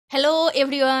Hello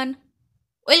everyone,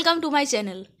 welcome to my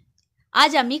channel.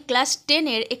 আজ আমি class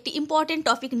 10-এর একটি ইম্পর্টেন্ট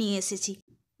টপিক নিয়ে এসেছি।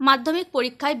 মাধ্যমিক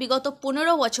পরীক্ষায় বিগত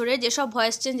 15 বছরে যেসব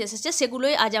ভয়েস চেঞ্জ এসেছে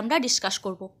সেগুলোই আজ আমরা ডিসকাস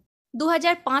করব।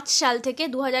 2005 সাল থেকে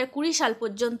 2020 সাল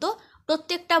পর্যন্ত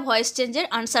প্রত্যেকটা ভয়েস চেঞ্জের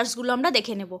আনসার্সগুলো আমরা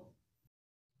দেখে নেব।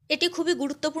 এটি খুবই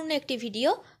গুরুত্বপূর্ণ একটি ভিডিও,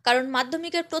 কারণ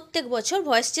মাধ্যমিকের প্রত্যেক বছর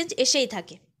ভয়েস চেঞ্জ এসেই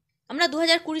থাকে। আমরা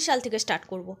 2020 সাল থেকে স্টার্ট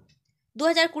করব।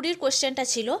 2020-র কোশ্চেনটা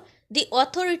ছিল, দি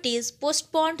authorities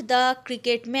postponed the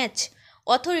cricket match.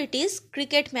 Authorities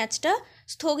cricket ম্যাচটা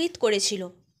স্থগিত করেছিল।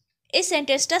 এই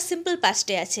সেন্টেন্সটা সিম্পল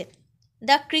পাস্টে আছে।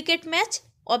 দ্য ক্রিকেট ম্যাচ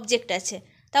অবজেক্ট আছে,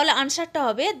 তাহলে আনসারটা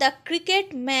হবে the cricket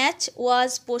match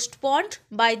was postponed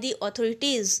by the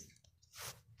authorities.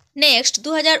 Next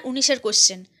 2019-এর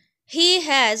question, he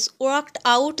has worked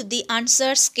out the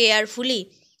answers carefully.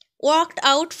 Worked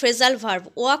out phrasal verb.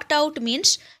 Worked out means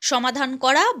সমাধান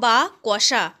করা বা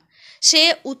কষা। সে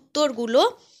উত্তরগুলো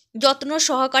যত্ন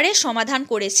সহকারে সমাধান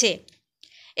করেছে।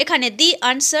 এখানে দি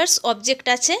আনসার্স অবজেক্ট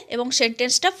আছে এবং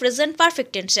সেন্টেন্সটা প্রেজেন্ট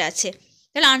পারফেক্ট টেন্সে আছে,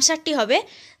 তাহলে আনসারটি হবে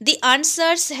দি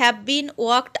answers have been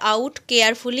worked out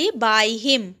carefully by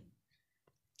him.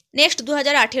 Next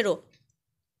 2018,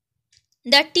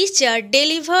 the teacher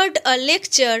delivered a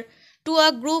lecture to a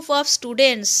group of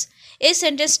students. এই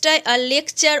সেন্টেন্সটায় আ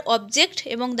লেকচার অবজেক্ট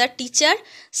এবং দ্য টিচার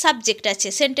সাবজেক্ট আছে।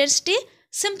 সেন্টেন্সটি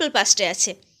সিম্পল পাস্টে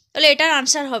আছে, তাহলে এটার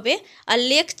আনসার হবে আ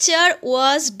lecture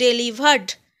was delivered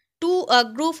to a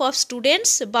group of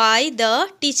students by the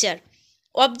teacher.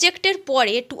 অবজেক্টের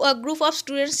পরে to a group of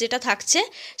students যেটা থাকছে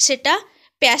সেটা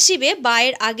প্যাসিভে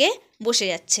বায়ের আগে বসে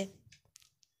যাচ্ছে।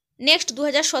 নেক্সট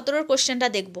 2017-র কোশ্চেনটা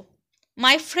দেখব।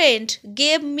 My friend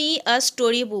gave me a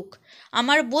story book.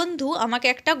 আমার বন্ধু আমাকে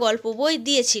একটা গল্প বই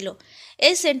দিয়েছিল।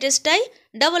 এই সেন্টেন্সটাই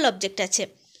ডাবল অবজেক্ট আছে।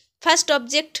 ফার্স্ট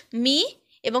অবজেক্ট মি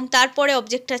এবং তারপরে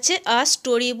অবজেক্ট আছে আ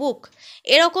স্টোরি বুক।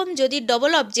 এরকম যদি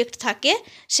ডবল অবজেক্ট থাকে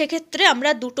সেক্ষেত্রে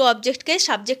আমরা দুটো অবজেক্টকে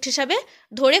সাবজেক্ট হিসাবে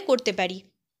ধরে করতে পারি।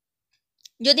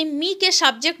 যদি মিকে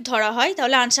সাবজেক্ট ধরা হয়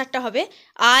তাহলে আনসারটা হবে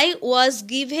I was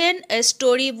given a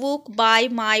story book by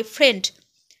my friend.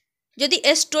 যদি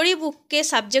এ স্টোরি বুককে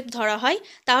সাবজেক্ট ধরা হয়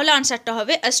তাহলে আনসারটা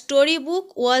হবে a story book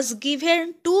was given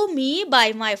to me by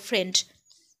my friend.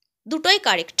 দুটোই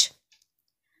correct.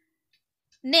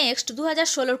 Next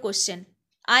 2016-র question,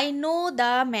 I know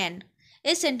the man.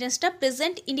 এই সেন্টেন্সটা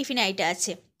প্রেজেন্ট ইনডিফিনাইটে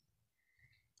আছে।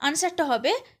 আনসারটা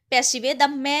হবে প্যাসিভে the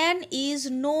man is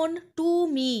known to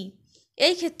me.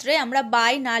 এই ক্ষেত্রে আমরা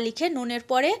বাই না লিখে নোনের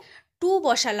পরে টু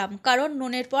বসালাম, কারণ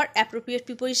নোনের পর অ্যাপ্রোপ্রিয়েট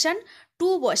প্রিপোজিশন টু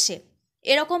বসে।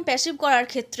 এরকম প্যাসিভ করার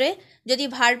ক্ষেত্রে যদি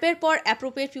ভার্বের পর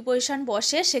অ্যাপ্রোপ্রিয়েট প্রিপোজিশন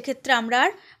বসে সেক্ষেত্রে আমরা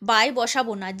আর বাই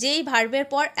বসাবো না। যেই ভার্বের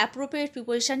পর অ্যাপ্রোপ্রিয়েট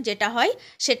প্রিপোজিশন যেটা হয়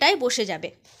সেটাই বসে যাবে।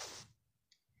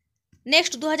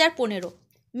 Next 2015,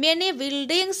 many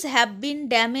buildings have been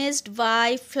damaged by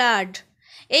flood.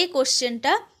 এই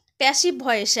কোশ্চেনটা প্যাসিভ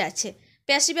ভয়েসে আছে।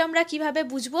 প্যাসিভে আমরা কিভাবে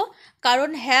বুঝবো? কারণ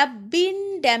হ্যাভ বিন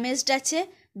ড্যামেজড আছে,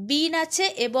 বিন আছে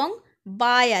এবং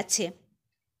বাই আছে,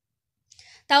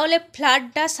 তাহলে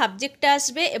ফ্লাডটা সাবজেক্টে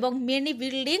আসবে এবং মেনি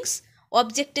বিল্ডিংস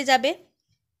অবজেক্টে যাবে।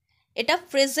 এটা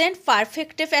প্রেজেন্ট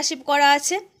পারফেক্টে প্যাসিভ করা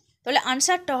আছে, তাহলে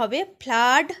আনসারটা হবে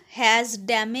flood has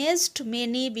damaged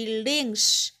many buildings.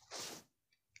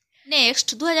 Next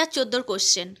 2014-র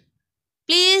question,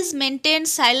 please maintain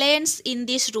silence in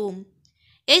this room.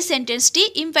 এই সেন্টেন্সটি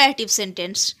ইম্পারেটিভ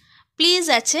সেন্টেন্স। প্লিজ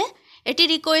আছে, এটি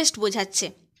রিকোয়েস্ট বোঝাচ্ছে।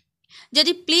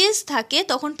 যদি প্লিজ থাকে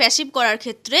তখন প্যাসিভ করার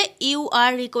ক্ষেত্রে ইউ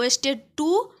আর রিকোয়েস্টেড টু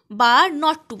বা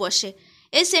নট টু বসে।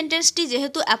 এই সেন্টেন্সটি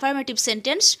যেহেতু অ্যাফার্মেটিভ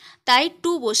সেন্টেন্স তাই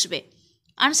টু বসবে।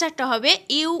 আনসারটা হবে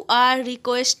you are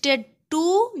requested to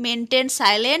maintain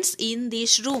silence in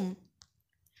this room.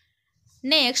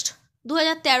 Next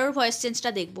 2013-র voice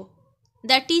চেঞ্জটা দেখব।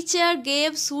 The teacher gave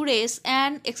Suresh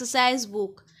an exercise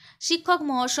বুক। শিক্ষক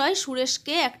মহাশয়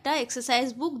সুরেশকে একটা এক্সারসাইজ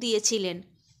বুক দিয়েছিলেন।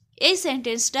 এই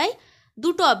সেন্টেন্সটাই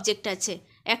দুটো অবজেক্ট আছে,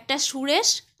 একটা সুরেশ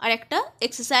আর একটা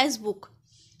এক্সারসাইজ বুক।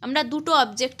 আমরা দুটো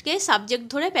অবজেক্টকে সাবজেক্ট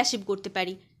ধরে প্যাসিভ করতে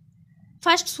পারি।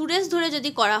 ফার্স্ট সুরেশ ধরে যদি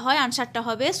করা হয় আনসারটা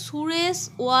হবে Suresh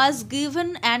was given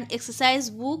an exercise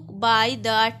book by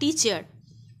the teacher.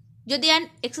 যদি অ্যান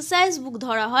এক্সারসাইজ বুক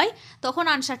ধরা হয় তখন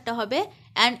আনসারটা হবে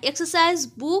an exercise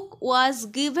book was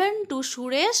given to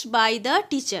Suresh by the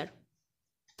teacher.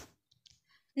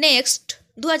 Next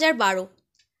 2012,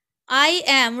 I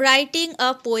am writing a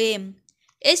poem.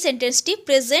 এই সেন্টেন্সটি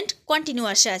প্রেজেন্ট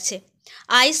কন্টিনিউয়াসে আছে।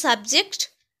 I subject,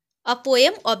 a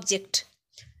poem object,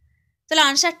 তাহলে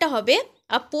আনসারটা হবে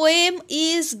a poem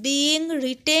is being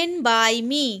written by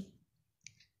me.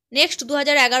 Next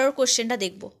 2011-র কোশ্চেনটা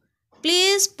দেখব।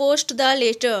 Please post the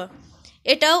letter.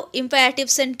 এটাও imperative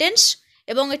sentence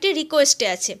এবং এটি রিকোয়েস্টে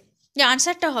আছে। যে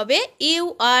আনসারটা হবে you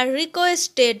are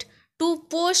requested to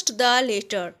post the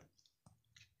letter.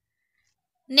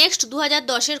 Next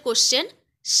 2010-এর question,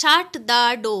 shut the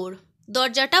door,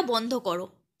 দরজাটা বন্ধ করো।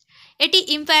 এটি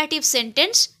ইম্পারেটিভ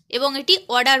সেন্টেন্স এবং এটি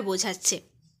অর্ডার বোঝাচ্ছে।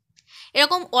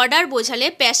 এরকম অর্ডার বোঝালে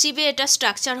প্যাসিভে এটা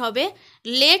স্ট্রাকচার হবে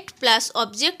let plus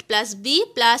object plus B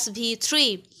plus V3।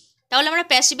 তাহলে আমরা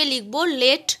প্যাসিভে লিখব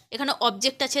লেট, এখানে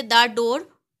অবজেক্ট আছে দ্য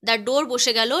ডোর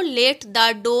বসে গেল, let the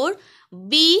door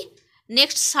be,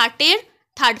 next শাটের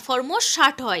third ফর্মও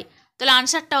শাট হয়, তাহলে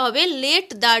আনসারটা হবে let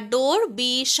the door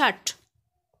be shut.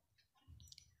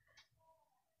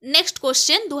 Next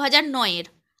question 2009-এর,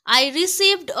 I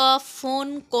received a phone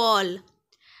call,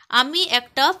 আমি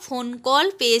একটা ফোন কল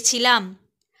পেয়েছিলাম।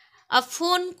 আ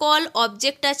ফোন কল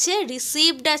অবজেক্ট আছে,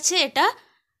 রিসিভড আছে, এটা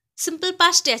সিম্পল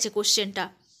পাস্টে আছে কোশ্চেনটা,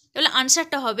 তাহলে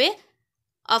আনসারটা হবে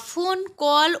আ phone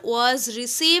call was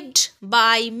received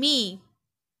by me.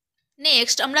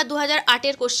 Next আমরা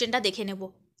 2008-এর কোশ্চেনটা দেখে নেব।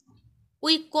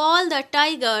 We call the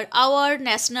tiger our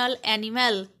national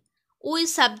animal, we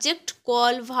subject,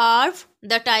 call verb,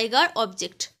 the tiger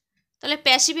object, তাহলে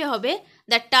প্যাসিভে হবে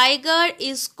the tiger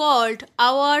is called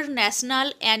our national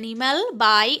animal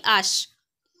by us.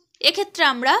 এক্ষেত্রে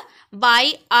আমরা বাই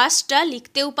আসটা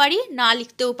লিখতেও পারি, না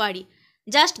লিখতেও পারি,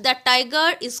 just the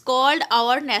tiger is called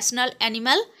our national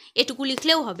animal এটুকু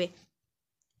লিখলেও হবে।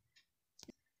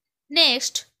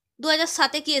 নেক্সট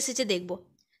 2007-এ কি এসেছে দেখব।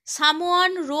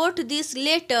 Someone রোট this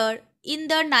letter in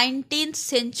the 19th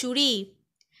century,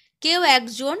 কেউ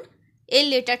একজন এই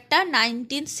লেটারটা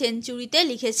 19th century-তে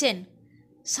লিখেছেন।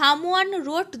 সামওয়ান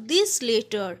রোট দিস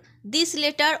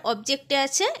লেটার অবজেক্টে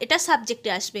আছে, এটা সাবজেক্টে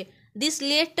আসবে। This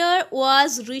letter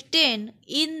was written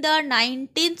in the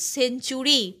 19th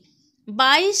century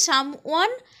by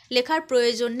someone লেখার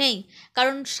প্রয়োজন নেই,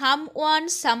 কারণ সামওয়ান,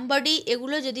 সামবডি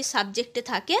এগুলো যদি সাবজেক্টে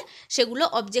থাকে সেগুলো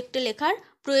অবজেক্টে লেখার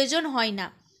প্রয়োজন হয় না,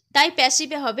 তাই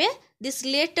প্যাসিভে হবে this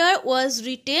letter was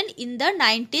written in the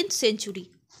 19th century।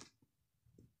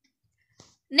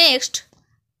 Next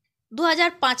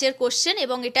 2005-এর question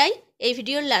এবং এটাই এই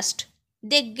ভিডিওর last.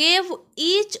 They gave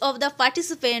each of the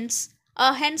participants a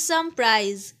handsome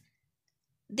prize,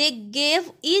 they gave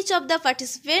each of the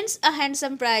participants a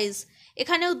handsome prize,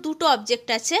 এখানেও দুটো অবজেক্ট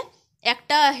আছে,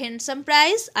 একটা হ্যান্ডসাম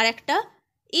প্রাইজ আর একটা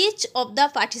each of the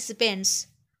participants.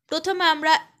 প্রথমে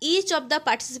আমরা ইচ অফ দ্য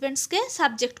পার্টিসিপেন্টসকে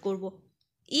সাবজেক্ট করব।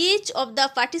 Each of the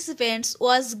participants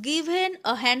was given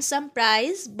a handsome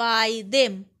prize by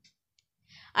them.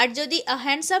 আর যদি আ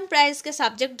handsome প্রাইজকে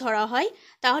subject ধরা হয়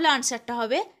তাহলে আনসারটা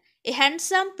হবে a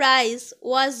handsome prize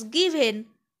was given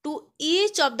to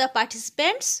each of the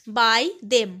participants by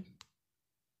them.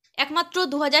 একমাত্র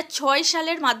 2006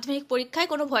 সালের মাধ্যমিক পরীক্ষায়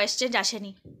কোনো ভয়েস চেঞ্জ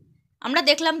আসেনি। আমরা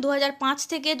দেখলাম 2005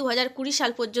 থেকে 2020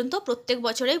 সাল পর্যন্ত প্রত্যেক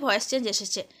বছরেই ভয়েস চেঞ্জ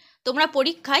এসেছে। তোমরা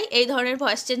পরীক্ষায় এই ধরনের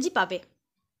ভয়েস চেঞ্জই পাবে।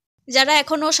 যারা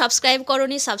এখনও সাবস্ক্রাইব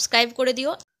করোনি সাবস্ক্রাইব করে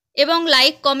দিও এবং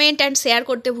লাইক, কমেন্ট অ্যান্ড শেয়ার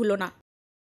করতে ভুলো না।